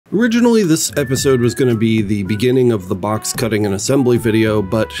Originally, this episode was going to be the beginning of the box cutting and assembly video,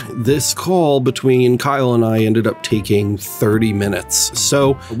 but this call between Kyle and I ended up taking 30 minutes.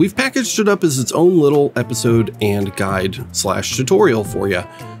 So we've packaged it up as its own little episode and guide / tutorial for you.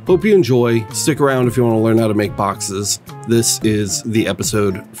 Hope you enjoy. Stick around if you want to learn how to make boxes. This is the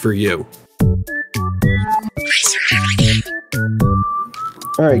episode for you.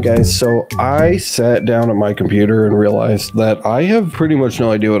 Alright guys, so I sat down at my computer and realized that I have pretty much no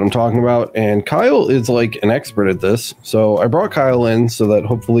idea what I'm talking about, and Kyle is like an expert at this. So I brought Kyle in so that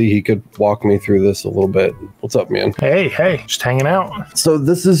hopefully he could walk me through this a little bit. What's up, man? Hey, just hanging out. So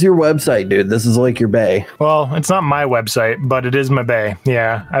this is your website, dude. This is like your bae. Well, it's not my website, but it is my bae.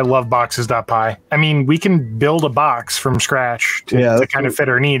 Yeah, I love Boxes.py. I mean, we can build a box from scratch to kind of fit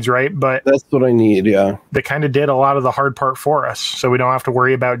our needs, right? But that's what I need, yeah. They kind of did a lot of the hard part for us, so we don't have to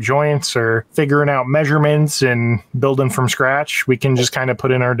worry about joints or figuring out measurements and building from scratch. We can just kind of put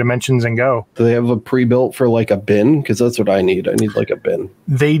in our dimensions and go. Do they have a pre-built for like a bin? Because that's what I need. I need like a bin.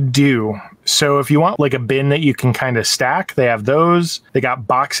 They do. So if you want like a bin that you can kind of stack, they have those. They got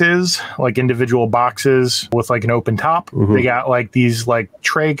boxes, like individual boxes with like an open top. Mm-hmm. They got like these like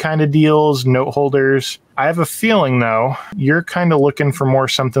tray kind of deals, note holders. I have a feeling though, you're kind of looking for more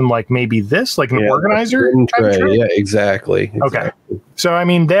something like maybe this, like an organizer. Tray. Yeah, exactly. Okay. So, I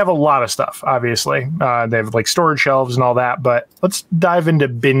mean, they have a lot of stuff, obviously. They have like storage shelves and all that, but let's dive into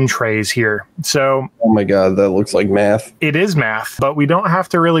bin trays here. So, oh my God, that looks like math. It is math, but we don't have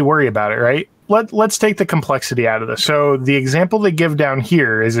to really worry about it, right? Let's take the complexity out of this. So the example they give down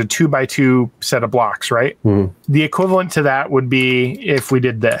here is a 2x2 set of blocks, right? Mm-hmm. The equivalent to that would be if we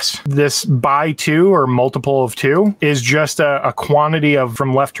did this. This by 2 or multiple of 2 is just a quantity of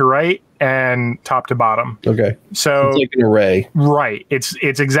from left to right and top to bottom. Okay. So it's like an array. Right. It's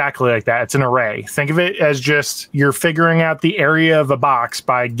exactly like that. It's an array. Think of it as just you're figuring out the area of a box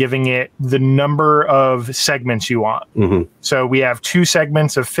by giving it the number of segments you want. Mm-hmm. So we have 2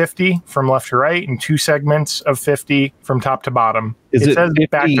 segments of 50 from left to right and 2 segments of 50 from top to bottom. Is it 50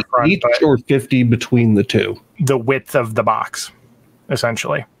 back to front, each or 50 between the two? The width of the box,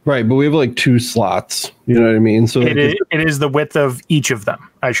 essentially. Right, but we have like 2 slots. You know what I mean? So it is the width of each of them,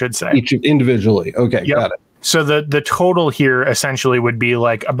 I should say. Each individually. Okay, yep. Got it. So the total here essentially would be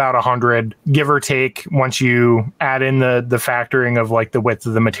like about 100, give or take, once you add in the factoring of like the width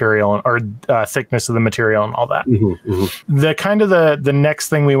of the material or thickness of the material and all that. Mm-hmm, mm-hmm. The kind of the next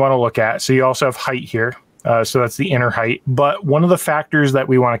thing we want to look at. So you also have height here. So that's the inner height. But one of the factors that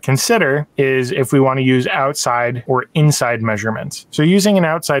we want to consider is if we want to use outside or inside measurements. So using an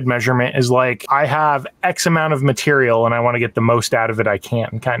outside measurement is like, I have X amount of material and I want to get the most out of it I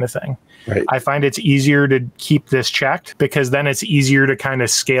can kind of thing. Right. I find it's easier to keep this checked because then it's easier to kind of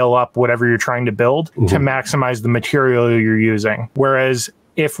scale up whatever you're trying to build to maximize the material you're using. Whereas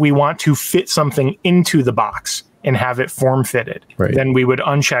if we want to fit something into the box and have it form fitted, then we would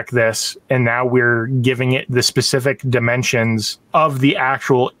uncheck this. And now we're giving it the specific dimensions of the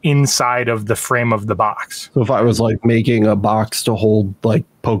actual inside of the frame of the box. So if I was like making a box to hold like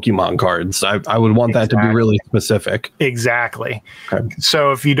Pokemon cards, I would want that to be really specific. Exactly. Okay.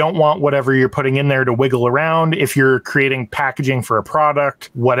 So if you don't want whatever you're putting in there to wiggle around, if you're creating packaging for a product,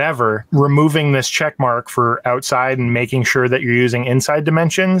 whatever, removing this check mark for outside and making sure that you're using inside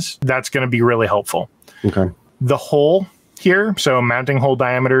dimensions, that's going to be really helpful. Okay. The hole here, so mounting hole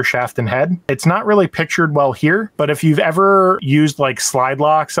diameter, shaft and head, it's not really pictured well here, but if you've ever used like slide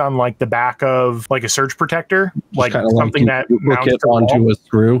locks on like the back of like a surge protector, like something that mounts onto a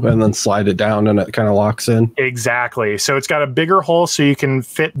screw and then slide it down and it kind of locks in. Exactly. So it's got a bigger hole so you can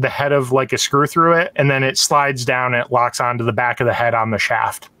fit the head of like a screw through it, and then it slides down and it locks onto the back of the head on the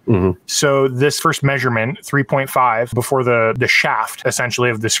shaft. Mm-hmm. So this first measurement, 3.5, before the shaft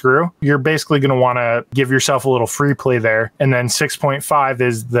essentially of the screw, you're basically going to want to give yourself a little free play there. And then 6.5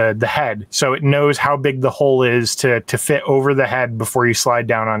 is the head. So it knows how big the hole is to fit over the head before you slide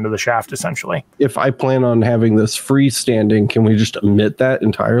down onto the shaft, essentially. If I plan on having this freestanding, can we just omit that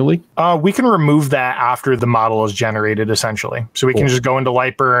entirely? We can remove that after the model is generated, essentially. So we can just go into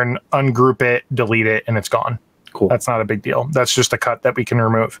LightBurn, ungroup it, delete it, and it's gone. Cool. That's not a big deal. That's just a cut that we can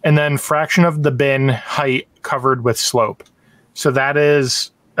remove. And then fraction of the bin height covered with slope. So that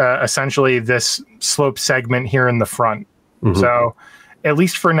is essentially this slope segment here in the front. Mm-hmm. So at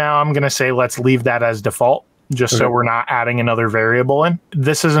least for now, I'm going to say let's leave that as default, just so we're not adding another variable in.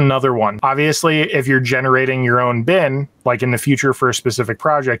 This is another one. Obviously, if you're generating your own bin, like in the future for a specific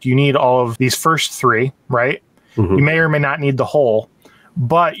project, you need all of these first 3, right? Mm-hmm. You may or may not need the whole,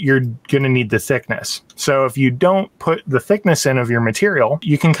 but you're going to need the thickness. So if you don't put the thickness in of your material,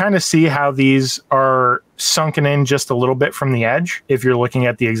 you can kind of see how these are sunken in just a little bit from the edge if you're looking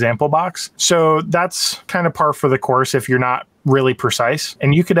at the example box. So that's kind of par for the course if you're not really precise.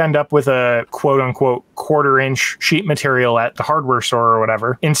 And you could end up with a quote unquote quarter-inch sheet material at the hardware store or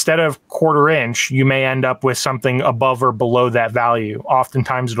whatever. Instead of quarter-inch, you may end up with something above or below that value.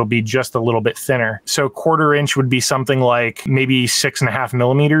 Oftentimes it'll be just a little bit thinner. So quarter-inch would be something like maybe 6.5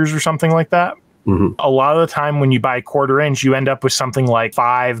 millimeters or something like that. A lot of the time when you buy quarter-inch, you end up with something like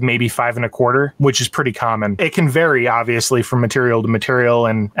 5, maybe 5.25, which is pretty common. It can vary, obviously, from material to material,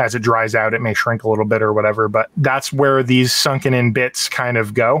 and as it dries out, it may shrink a little bit or whatever, but that's where these sunken in bits kind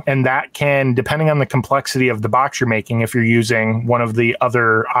of go. And that can, depending on the complexity of the box you're making, if you're using one of the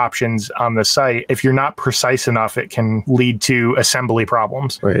other options on the site, if you're not precise enough, it can lead to assembly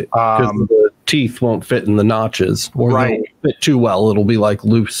problems. Right. Because the teeth won't fit in the notches, or they won't fit too well. It'll be like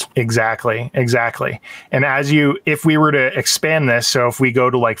loose. Exactly. And if we were to expand this, so if we go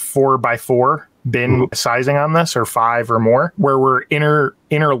to like 4x4 bin sizing on this, or 5 or more, where we're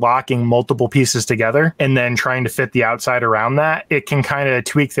interlocking multiple pieces together and then trying to fit the outside around that, it can kind of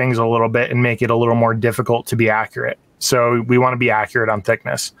tweak things a little bit and make it a little more difficult to be accurate. So we want to be accurate on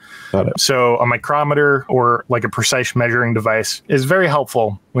thickness. Got it. So a micrometer or like a precise measuring device is very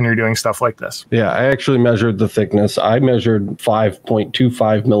helpful when you're doing stuff like this. Yeah, I actually measured the thickness. I measured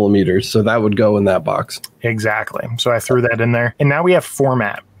 5.25 millimeters. So that would go in that box. Exactly. So I threw that in there. And now we have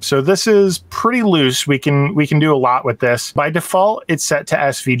format. So this is pretty loose. We can do a lot with this. By default, it's set to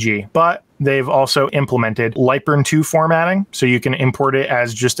SVG, but they've also implemented LightBurn 2 formatting, so you can import it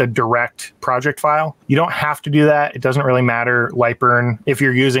as just a direct project file. You don't have to do that. It doesn't really matter. LightBurn, if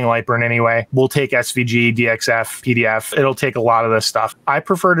you're using LightBurn anyway, will take SVG, DXF, PDF. It'll take a lot of this stuff. I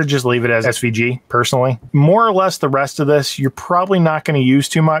prefer to just leave it as SVG, personally. More or less the rest of this, you're probably not going to use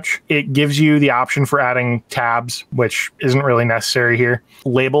too much. It gives you the option for adding tabs, which isn't really necessary here.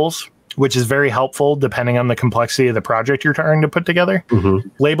 Labels, which is very helpful depending on the complexity of the project you're trying to put together.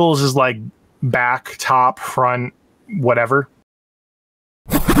 Labels is like back, top, front, whatever.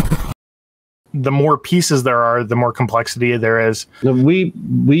 The more pieces there are, the more complexity there is.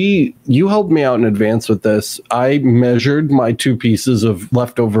 You helped me out in advance with this. I measured my 2 pieces of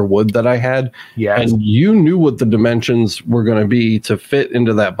leftover wood that I had. Yes. And you knew what the dimensions were going to be to fit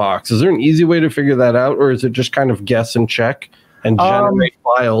into that box. Is there an easy way to figure that out, or is it just kind of guess and check and generate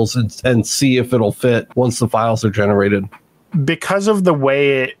files and see if it'll fit once the files are generated? Because of the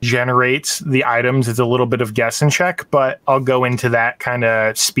way it generates the items, it's a little bit of guess and check, but I'll go into that kind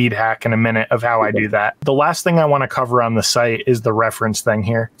of speed hack in a minute of how I do that. The last thing I want to cover on the site is the reference thing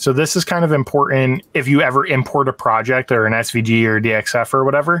here. So this is kind of important if you ever import a project or an SVG or DXF or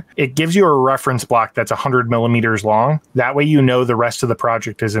whatever. It gives you a reference block that's 100 millimeters long. That way you know the rest of the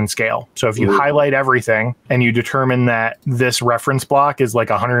project is in scale. So if you highlight everything and you determine that this reference block is like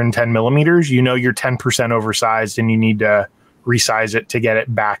 110 millimeters, you know you're 10% oversized and you need to resize it to get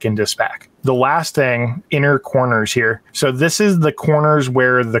it back into spec. The last thing, inner corners here. So this is the corners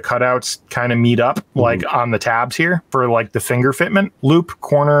where the cutouts kind of meet up, like on the tabs here for like the finger fitment. Loop,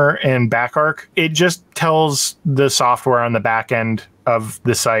 corner, and back arc. It just tells the software on the back end of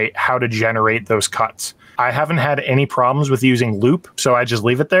the site how to generate those cuts. I haven't had any problems with using loop, so I just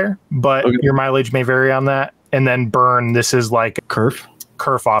leave it there, but your mileage may vary on that. And then burn, this is like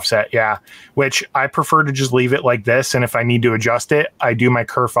Kerf offset, yeah, which I prefer to just leave it like this, and if I need to adjust it, I do my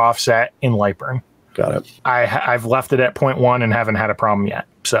kerf offset in LightBurn. Got it. I've left it at 0.1 and haven't had a problem yet.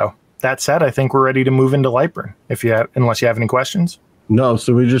 So that said, I think we're ready to move into LightBurn. Unless you have any questions. No,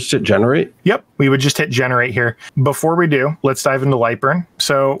 so we just hit generate? Yep, we would just hit generate here. Before we do, let's dive into LightBurn.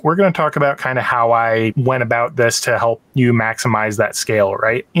 So we're going to talk about kind of how I went about this to help you maximize that scale,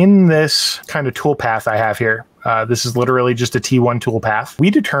 right? In this kind of toolpath I have here, this is literally just a T1 toolpath. We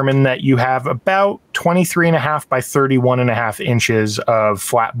determined that you have about 23.5 by 31.5 inches of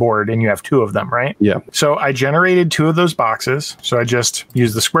flat board, and you have 2 of them, right? Yeah. So I generated 2 of those boxes. So I just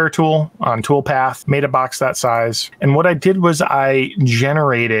used the square tool on toolpath, made a box that size. And what I did was I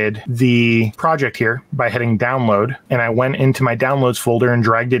generated the project here by hitting download, and I went into my downloads folder and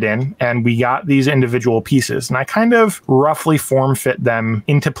dragged it in, and we got these individual pieces. And I kind of roughly form fit them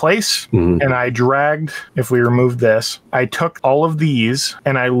into place. And I dragged, if we remove this, I took all of these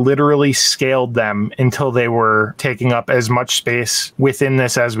and I literally scaled them until they were taking up as much space within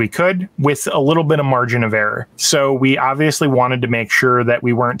this as we could, with a little bit of margin of error. So we obviously wanted to make sure that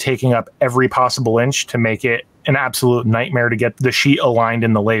we weren't taking up every possible inch to make it an absolute nightmare to get the sheet aligned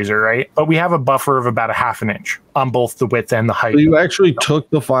in the laser, right? But we have a buffer of about 1/2 inch. on both the width and the height. So you actually took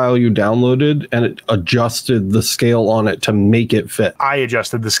the file you downloaded and it adjusted the scale on it to make it fit. I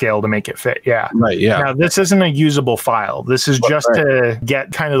adjusted the scale to make it fit. Yeah. Right. Yeah. Now, this isn't a usable file. This is just to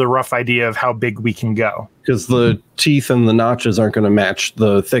get kind of the rough idea of how big we can go. Because the teeth and the notches aren't going to match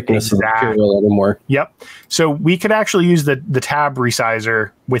the thickness of the material anymore. Yep. So we could actually use the tab resizer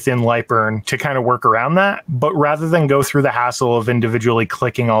within LightBurn to kind of work around that. But rather than go through the hassle of individually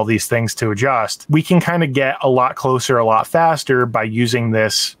clicking all these things to adjust, we can kind of get a lot closer, a lot faster by using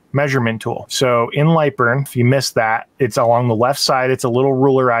this measurement tool. So in LightBurn, if you missed that, it's along the left side. It's a little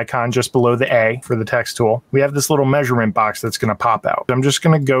ruler icon just below the A for the text tool. We have this little measurement box that's going to pop out. I'm just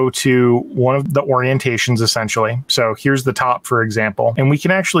going to go to one of the orientations essentially. So here's the top, for example, and we can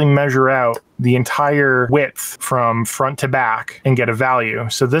actually measure out the entire width from front to back and get a value.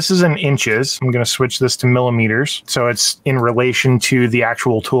 So this is in inches. I'm going to switch this to millimeters. So it's in relation to the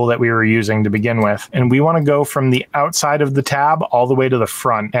actual tool that we were using to begin with. And we want to go from the outside of the tab all the way to the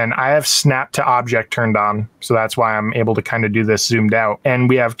front. And I have snap to object turned on. So that's why I'm able to kind of do this zoomed out. And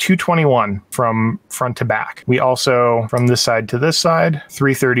we have 221 from front to back. We also, from this side to this side,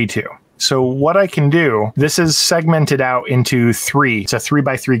 332. So what I can do, this is segmented out into 3. It's a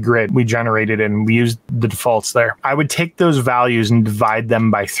 3x3 grid we generated and we used the defaults there. I would take those values and divide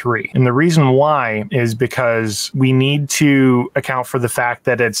them by 3. And the reason why is because we need to account for the fact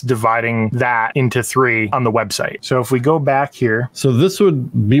that it's dividing that into 3 on the website. So if we go back here. So this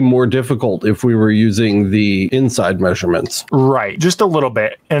would be more difficult if we were using the inside measurements. Right, just a little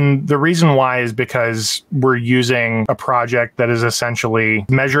bit. And the reason why is because we're using a project that is essentially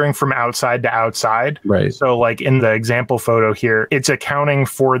measuring from outside to outside. Right. So like in the example photo here, it's accounting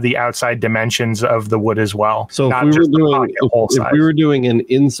for the outside dimensions of the wood as well. So if we were doing an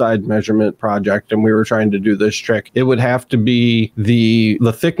inside measurement project and we were trying to do this trick, it would have to be the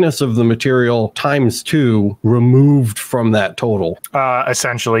thickness of the material times 2 removed from that total.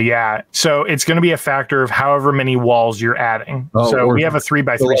 Essentially, yeah. So it's going to be a factor of however many walls you're adding. So we have a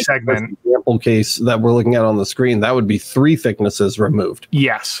 3x3 segment. The example case that we're looking at on the screen, that would be 3 thicknesses removed.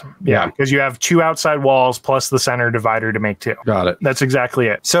 Yes. Yeah. Because you have 2 outside walls plus the center divider to make 2. Got it. That's exactly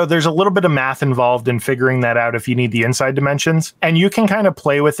it. So there's a little bit of math involved in figuring that out if you need the inside dimensions. And you can kind of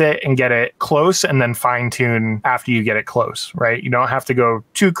play with it and get it close and then fine tune after you get it close, right? You don't have to go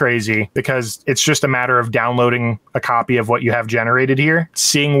too crazy because it's just a matter of downloading a copy of what you have generated here,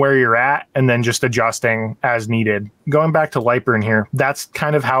 seeing where you're at, and then just adjusting as needed. Going back to LightBurn here, that's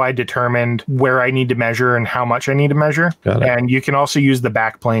kind of how I determined where I need to measure and how much I need to measure. And you can also use the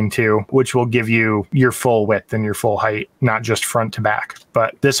backplane too, which will give you your full width and your full height, not just front to back.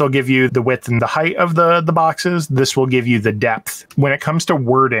 But this will give you the width and the height of the boxes. This will give you the depth. When it comes to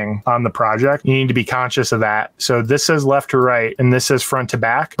wording on the project, you need to be conscious of that. So this says left to right and this says front to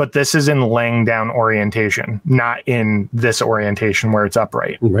back, but this is in laying down orientation, not in this orientation where it's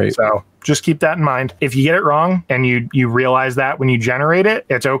upright. Right. So just keep that in mind. If you get it wrong and you realize that when you generate it,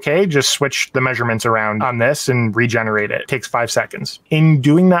 it's okay. Just switch the measurements around on this and regenerate it. It takes 5 seconds. In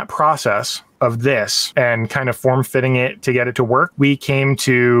doing that process of this and kind of form fitting it to get it to work, we came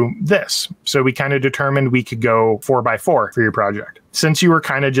to this. So we kind of determined we could go 4x4 for your project. Since you were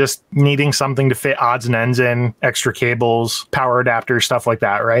kind of just needing something to fit odds and ends in, extra cables, power adapters, stuff like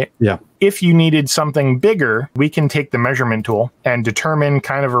that, right? Yeah. If you needed something bigger, we can take the measurement tool and determine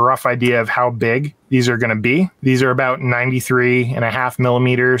kind of a rough idea of how big these are going to be. These are about 93.5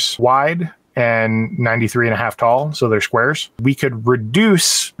 millimeters wide and 93.5 tall, so they're squares. We could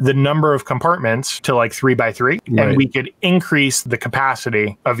reduce the number of compartments to like 3x3, and we could increase the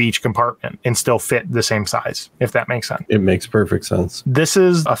capacity of each compartment and still fit the same size, if that makes sense. It makes perfect sense. This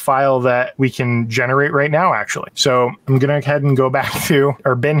is a file that we can generate right now, actually. So I'm going to go ahead and go back to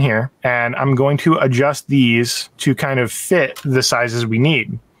our bin here, and I'm going to adjust these to kind of fit the sizes we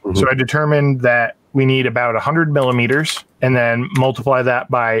need. So I determined that we need about 100 millimeters and then multiply that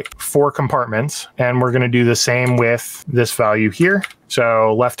by 4 compartments. And we're going to do the same with this value here.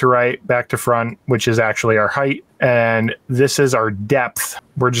 So left to right, back to front, which is actually our height. And this is our depth.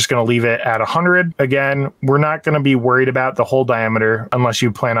 We're just going to leave it at 100. Again, we're not going to be worried about the whole diameter unless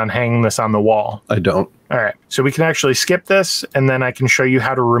you plan on hanging this on the wall. I don't. All right. So we can actually skip this, and then I can show you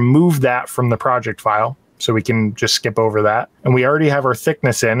how to remove that from the project file. So we can just skip over that. And we already have our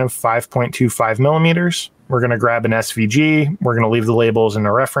thickness in of 5.25 millimeters. We're going to grab an SVG. We're going to leave the labels and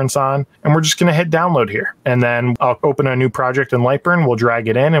a reference on, and we're just going to hit download here. And then I'll open a new project in LightBurn. We'll drag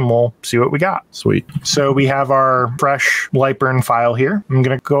it in and we'll see what we got. Sweet. So we have our fresh LightBurn file here. I'm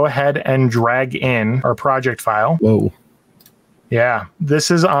going to go ahead and drag in our project file. Whoa. Yeah,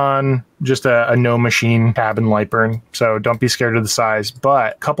 this is on just a no machine tab in LightBurn. So don't be scared of the size.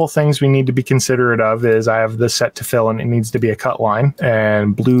 But a couple things we need to be considerate of is I have this set to fill and it needs to be a cut line,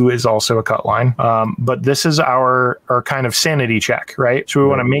 and blue is also a cut line. But this is our kind of sanity check, right? So we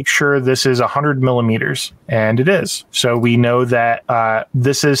want to make sure this is 100 millimeters, and it is. So we know that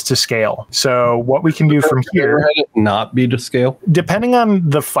this is to scale. So what we can do from here, had it not be to scale, depending on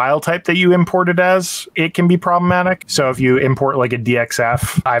the file type that you import it as, it can be problematic. So if you import like a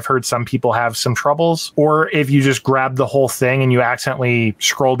DXF, I've heard some people have some troubles. Or if you just grab the whole thing and you accidentally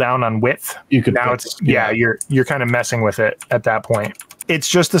scroll down on width, you could now it's you're kind of messing with it at that point. It's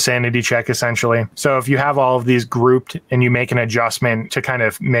just a sanity check, essentially. So if you have all of these grouped and you make an adjustment to kind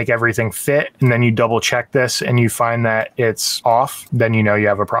of make everything fit, and then you double check this and you find that it's off, then you know you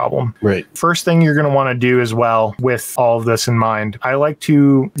have a problem. Right. First thing you're going to want to do as well with all of this in mind, I like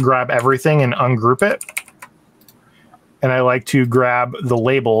to grab everything and ungroup it. And I like to grab the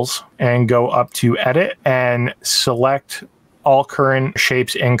labels and go up to edit and select all current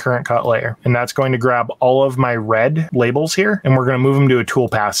shapes in current cut layer. And that's going to grab all of my red labels here, and we're going to move them to a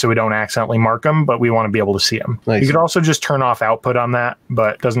toolpath so we don't accidentally mark them, but we want to be able to see them. Nice. You could also just turn off output on that,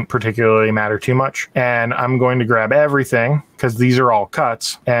 but doesn't particularly matter too much. And I'm going to grab everything because these are all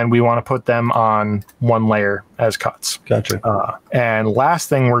cuts and we want to put them on one layer as cuts. Gotcha. And last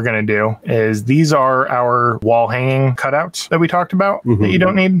thing we're going to do is these are our wall hanging cutouts that we talked about that you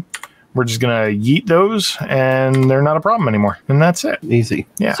don't need. We're just going to yeet those and they're not a problem anymore. And that's it. Easy.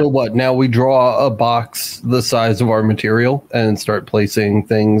 Yeah. So what? Now we draw a box the size of our material and start placing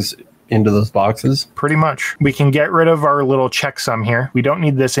things into those boxes? Pretty much. We can get rid of our little checksum here. We don't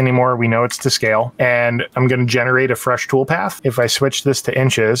need this anymore. We know it's to scale. And I'm going to generate a fresh toolpath. If I switch this to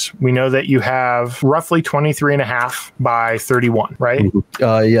inches, we know that you have roughly 23.5 by 31, right?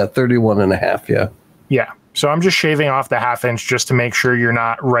 Yeah, 31.5. Yeah. Yeah. So I'm just shaving off the 1/2 inch just to make sure you're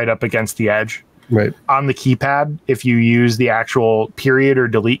not right up against the edge. Right. On the keypad, if you use the actual period or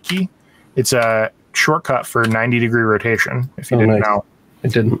delete key, it's a shortcut for 90-degree rotation, if you didn't know. I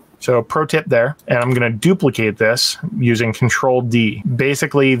didn't. So pro tip there, and I'm going to duplicate this using Control-D.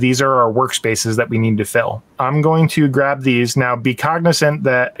 Basically, these are our workspaces that we need to fill. I'm going to grab these. Now, be cognizant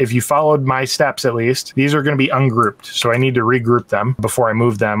that if you followed my steps at least, these are going to be ungrouped. So I need to regroup them before I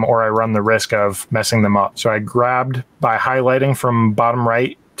move them, or I run the risk of messing them up. So I grabbed by highlighting from bottom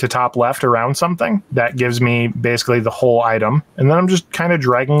right to top left around something. That gives me basically the whole item. And then I'm just kind of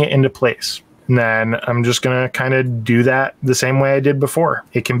dragging it into place. And then I'm just going to kind of do that the same way I did before.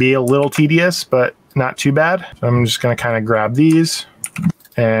 It can be a little tedious, but not too bad. So I'm just going to kind of grab these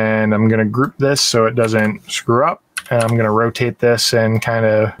and I'm going to group this so it doesn't screw up. And I'm going to rotate this and kind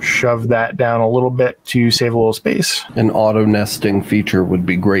of shove that down a little bit to save a little space. An auto nesting feature would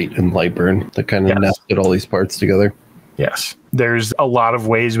be great in LightBurn that kind of nested all these parts together. Yes. There's a lot of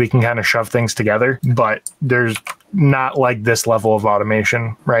ways we can kind of shove things together, but there's not like this level of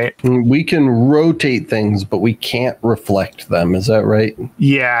automation, right? We can rotate things, but we can't reflect them. Is that right?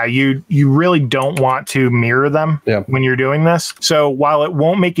 Yeah, you really don't want to mirror them when you're doing this. So while it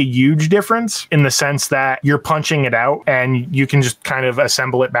won't make a huge difference in the sense that you're punching it out and you can just kind of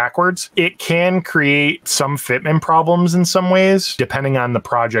assemble it backwards, it can create some fitment problems in some ways, depending on the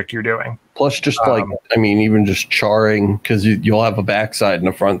project you're doing. Plus, just like, I mean, even just charring, because you'll have a backside and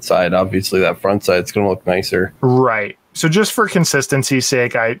a front side. Obviously, that front side's going to look nicer. Right. So just for consistency's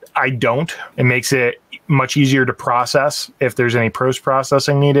sake, I don't. It makes it much easier to process if there's any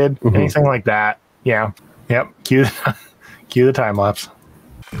post-processing needed, anything like that. Yeah. Yep. Cue the time lapse.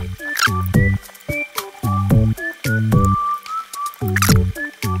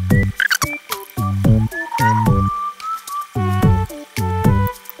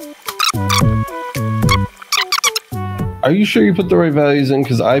 Are you sure you put the right values in?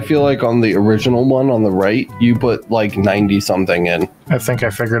 Because I feel like on the original one on the right, you put like 90 something in. I think I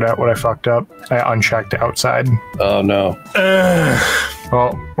figured out what I fucked up. I unchecked outside. Oh, no.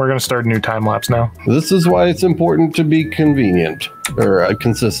 Well, we're going to start a new time lapse now. This is why it's important to be convenient or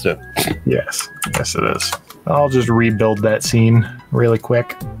consistent. Yes. Yes, it is. I'll just rebuild that scene really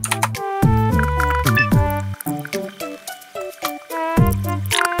quick.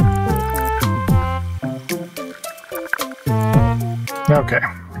 Okay.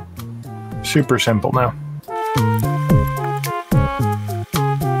 Super simple now.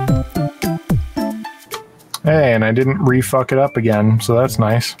 Hey, and I didn't re-fuck it up again, so that's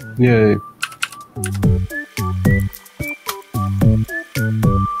nice. Yay.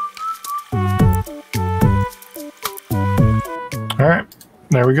 All right,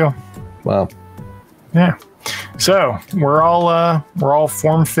 there we go. Wow. Yeah. So we're all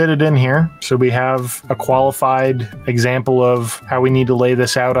form fitted in here. So we have a qualified example of how we need to lay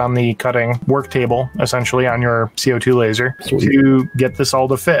this out on the cutting work table, essentially on your CO2 laser. Sweet. To get this all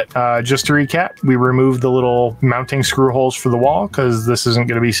to fit. Just to recap, we removed the little mounting screw holes for the wall because this isn't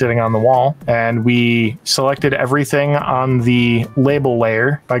going to be sitting on the wall. And we selected everything on the label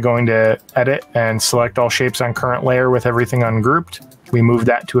layer by going to edit and select all shapes on current layer with everything ungrouped. We moved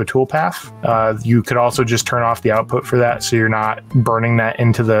that to a toolpath. You could also just turn off the output for that so you're not burning that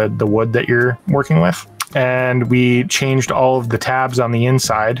into the wood that you're working with. And we changed all of the tabs on the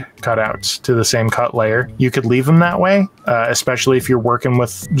inside cutouts to the same cut layer. You could leave them that way, especially if you're working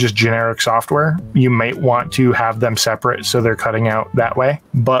with just generic software. You might want to have them separate so they're cutting out that way.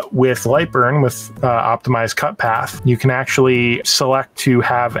 But with LightBurn, with optimized cut path, you can actually select to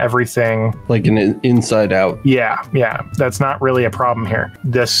have everything like an inside out. Yeah, that's not really a problem here.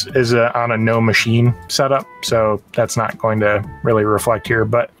 This is on a no machine setup, so that's not going to really reflect here.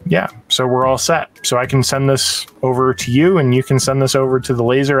 But yeah, so we're all set. So I can send this over to you and you can send this over to the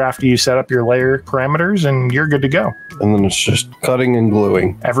laser after you set up your layer parameters and you're good to go. And then it's just cutting and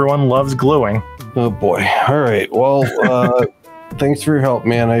gluing. Everyone loves gluing. Oh boy. All right. Well, thanks for your help,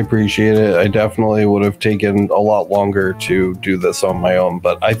 man. I appreciate it. I definitely would have taken a lot longer to do this on my own,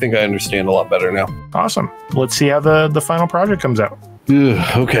 but I think I understand a lot better now. Awesome. Let's see how the final project comes out.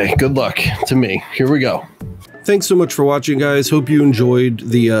 Okay. Good luck to me. Here we go. Thanks so much for watching, guys. Hope you enjoyed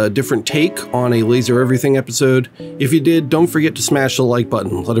the different take on a Laser Everything episode. If you did, don't forget to smash the like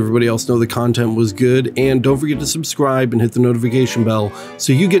button. Let everybody else know the content was good. And don't forget to subscribe and hit the notification bell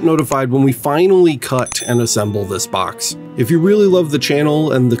so you get notified when we finally cut and assemble this box. If you really love the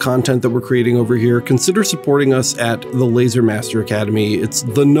channel and the content that we're creating over here, consider supporting us at the Laser Master Academy. It's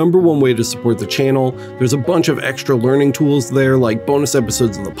the #1 way to support the channel. There's a bunch of extra learning tools there, like bonus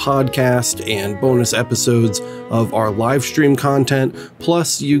episodes of the podcast and bonus episodes of our live stream content.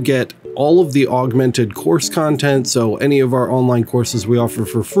 Plus, you get all of the augmented course content, so any of our online courses we offer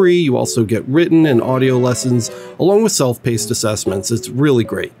for free. You also get written and audio lessons, along with self-paced assessments. It's really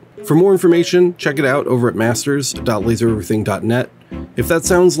great. For more information, check it out over at masters.lasereverything.net. If that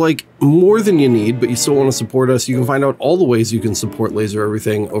sounds like more than you need, but you still want to support us, you can find out all the ways you can support Laser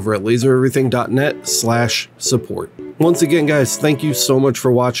Everything over at lasereverything.net/support. Once again, guys, thank you so much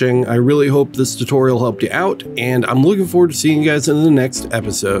for watching. I really hope this tutorial helped you out, and I'm looking forward to seeing you guys in the next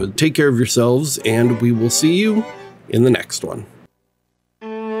episode. Take care of yourselves, and we will see you in the next one.